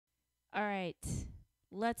All right,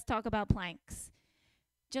 let's talk about planks.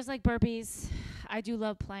 Just like burpees, I do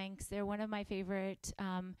love planks. They're one of my favorite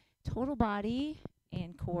total body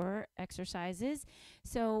and core exercises.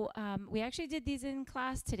 So we actually did these in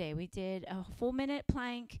class today. We did a full minute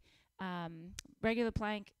plank, regular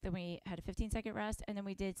plank, then we had a 15-second rest, and then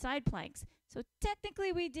we did side planks. So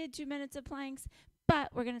technically we did 2 minutes of planks, but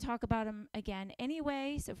we're going to talk about them again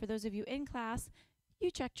anyway. So for those of you in class,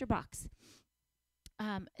 you checked your box.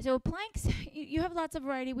 So planks, you have lots of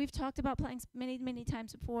variety. We've talked about planks many, many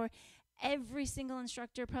times before. Every single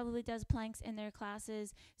instructor probably does planks in their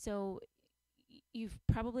classes. So you've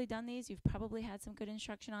probably done these. You've probably had some good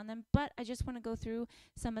instruction on them. But I just want to go through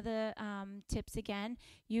some of the tips again.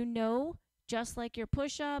 Just like your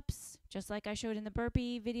push-ups, just like I showed in the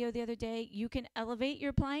burpee video the other day, you can elevate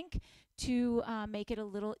your plank to make it a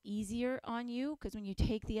little easier on you, because when you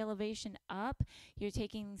take the elevation up, you're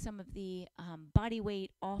taking some of the body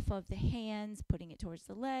weight off of the hands, putting it towards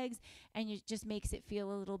the legs, and it just makes it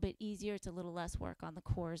feel a little bit easier. It's a little less work on the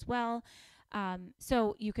core as well.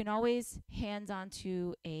 So you can always hands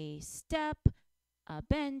onto a step, a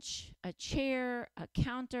bench, a chair, a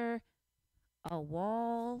counter, a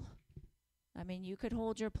wall. I mean, you could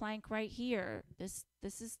hold your plank right here. This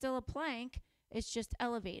is still a plank. It's just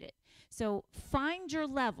elevated. So find your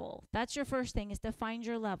level. That's your first thing, is to find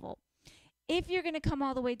your level. If you're going to come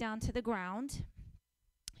all the way down to the ground,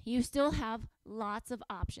 you still have lots of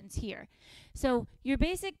options here. So your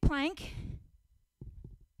basic plank,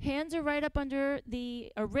 hands are right up under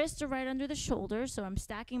wrists are right under the shoulders. So I'm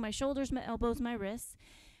stacking my shoulders, my elbows, my wrists.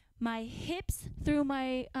 My hips through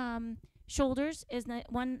my shoulders is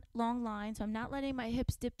one long line, so I'm not letting my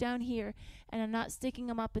hips dip down here, and I'm not sticking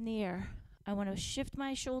them up in the air. I want to shift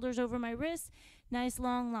my shoulders over my wrists, nice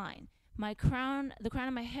long line. The crown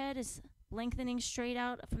of my head is lengthening straight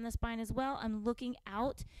out from the spine as well. I'm looking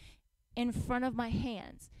out in front of my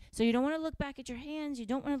hands. So you don't want to look back at your hands, you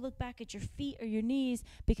don't want to look back at your feet or your knees,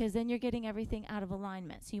 because then you're getting everything out of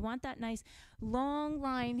alignment. So you want that nice long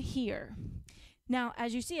line here. Now,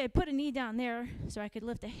 as you see, I put a knee down there so I could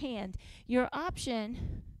lift a hand. Your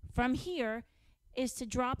option from here is to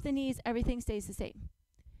drop the knees. Everything stays the same.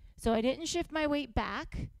 So I didn't shift my weight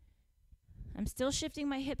back. I'm still shifting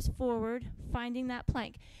my hips forward, finding that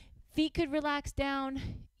plank. Feet could relax down.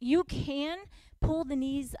 You can pull the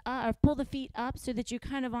knees or pull the feet up so that you're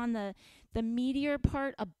kind of on the meatier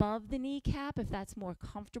part above the kneecap, if that's more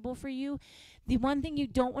comfortable for you. The one thing you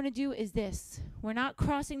don't want to do is this. We're not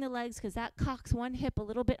crossing the legs, because that cocks one hip a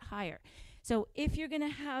little bit higher. So if you're going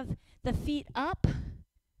to have the feet up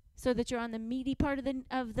so that you're on the meaty part of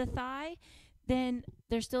the thigh, then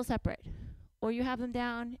they're still separate. Or you have them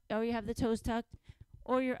down, or you have the toes tucked,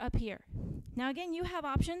 or you're up here. Now again, you have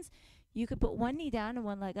options. You could put one knee down and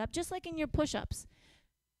one leg up, just like in your push-ups.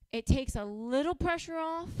 It takes a little pressure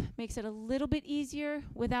off, makes it a little bit easier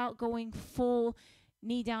without going full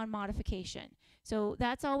knee down modification. So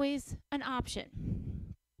that's always an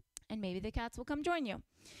option. And maybe the cats will come join you.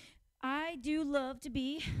 I do love to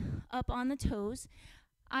be up on the toes.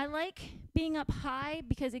 I like being up high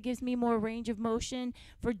because it gives me more range of motion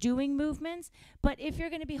for doing movements. But if you're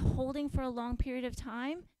going to be holding for a long period of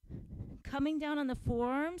time, coming down on the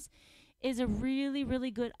forearms is a really,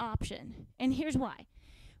 really good option. And here's why.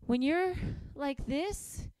 When you're like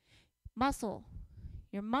this,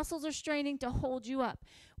 your muscles are straining to hold you up.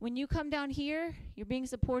 When you come down here, you're being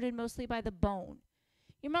supported mostly by the bone.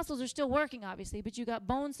 Your muscles are still working, obviously, but you got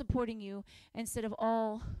bone supporting you instead of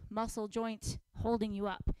all muscle joint holding you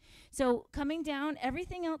up. So coming down,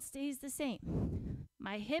 everything else stays the same.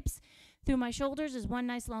 My hips through my shoulders is one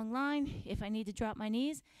nice long line. If I need to drop my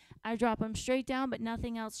knees, I drop them straight down, but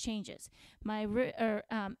nothing else changes. My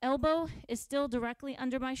elbow is still directly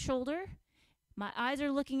under my shoulder. My eyes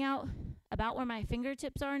are looking out about where my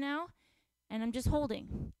fingertips are now, and I'm just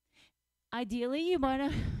holding. Ideally, you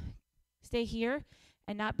want to stay here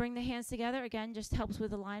and not bring the hands together. Again, just helps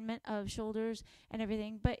with alignment of shoulders and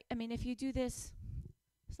everything. But, I mean, if you do this,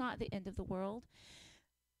 it's not the end of the world.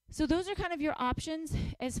 So those are kind of your options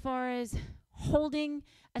as far as holding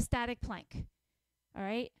a static plank. All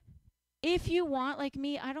right? If you want, like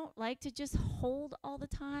me, I don't like to just hold all the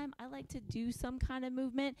time. I like to do some kind of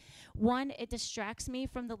movement. One, it distracts me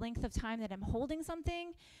from the length of time that I'm holding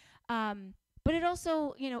something. But it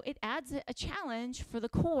also, it adds a challenge for the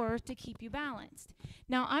core to keep you balanced.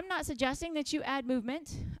 Now, I'm not suggesting that you add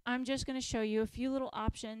movement. I'm just going to show you a few little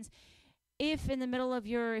options. If in the middle of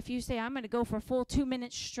if you say, I'm going to go for a full 2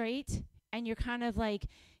 minutes straight, and you're kind of like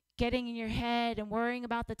getting in your head and worrying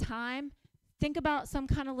about the time, think about some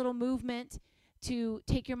kind of little movement to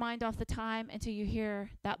take your mind off the time until you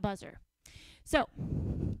hear that buzzer. So,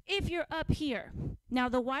 if you're up here. Now,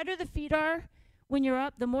 the wider the feet are when you're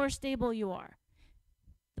up, the more stable you are.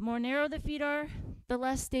 The more narrow the feet are, the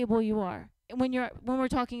less stable you are when we're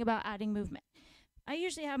talking about adding movement. I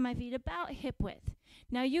usually have my feet about hip width.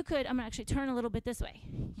 Now you could, I'm going to actually turn a little bit this way.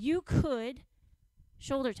 You could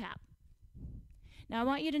shoulder tap. Now I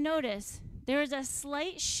want you to notice there is a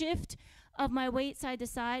slight shift of my weight side to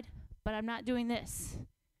side, but I'm not doing this.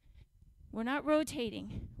 We're not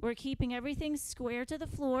rotating. We're keeping everything square to the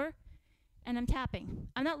floor, and I'm tapping.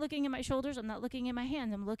 I'm not looking at my shoulders. I'm not looking at my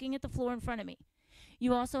hands. I'm looking at the floor in front of me.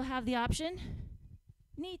 You also have the option,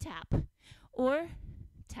 knee tap, or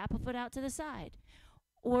tap a foot out to the side,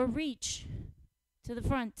 or reach to the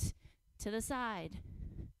front, to the side,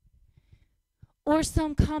 or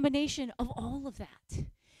some combination of all of that.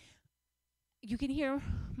 You can hear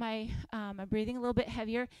my breathing a little bit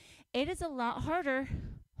heavier. It is a lot harder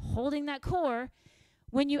holding that core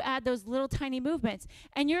when you add those little tiny movements.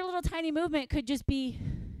 And your little tiny movement could just be,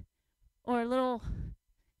 or a little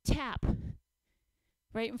tap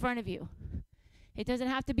right in front of you. It doesn't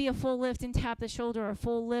have to be a full lift and tap the shoulder, or a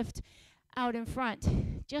full lift out in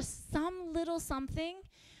front. Just some little something.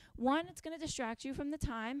 One, it's going to distract you from the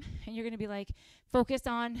time, and you're going to be like focused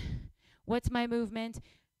on what's my movement,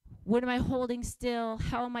 what am I holding still,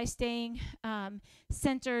 how am I staying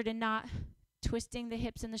centered and not twisting the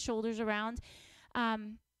hips and the shoulders around.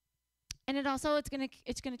 And it also, it's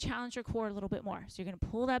gonna challenge your core a little bit more. So you're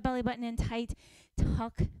gonna pull that belly button in tight,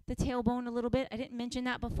 tuck the tailbone a little bit. I didn't mention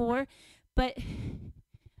that before, but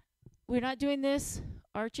we're not doing this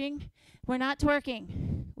arching. We're not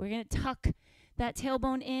twerking. We're gonna tuck that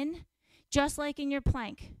tailbone in, just like in your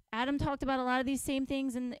plank. Adam talked about a lot of these same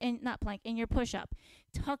things in not plank, in your push-up.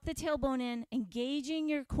 Tuck the tailbone in, engaging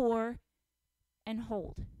your core, and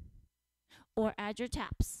hold. Or add your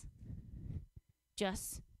taps.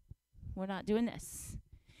 Just, we're not doing this.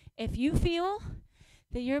 If you feel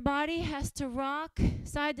that your body has to rock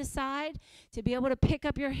side to side to be able to pick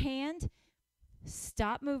up your hand,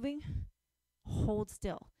 stop moving, hold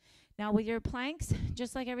still. Now with your planks,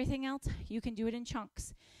 just like everything else, you can do it in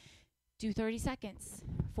chunks. Do 30 seconds,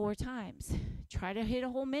 4 times. Try to hit a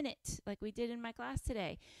whole minute like we did in my class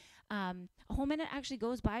today. A whole minute actually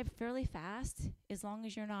goes by fairly fast as long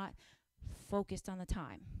as you're not focused on the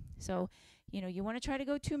time. So, you want to try to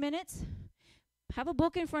go 2 minutes. Have a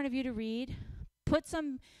book in front of you to read. Put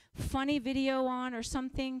some funny video on or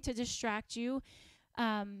something to distract you,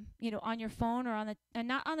 on your phone or and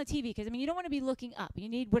not on the TV, because, you don't want to be looking up. You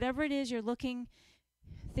need whatever it is you're looking.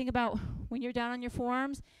 Think about when you're down on your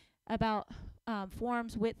forearms, about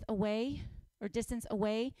forearms width away or distance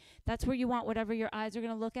away. That's where you want whatever your eyes are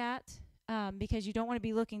going to look at, because you don't want to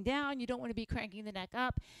be looking down. You don't want to be cranking the neck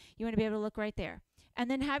up. You want to be able to look right there. And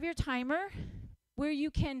then have your timer where you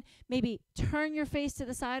can maybe turn your face to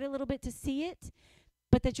the side a little bit to see it,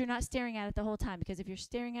 but that you're not staring at it the whole time, because if you're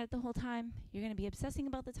staring at it the whole time, you're going to be obsessing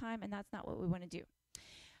about the time, and that's not what we want to do.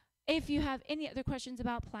 If you have any other questions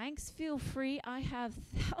about planks, feel free. I have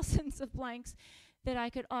thousands of planks that I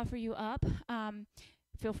could offer you up.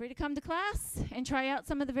 Feel free to come to class and try out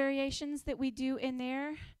some of the variations that we do in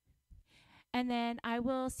there. And then I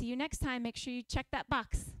will see you next time. Make sure you check that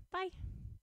box. Bye.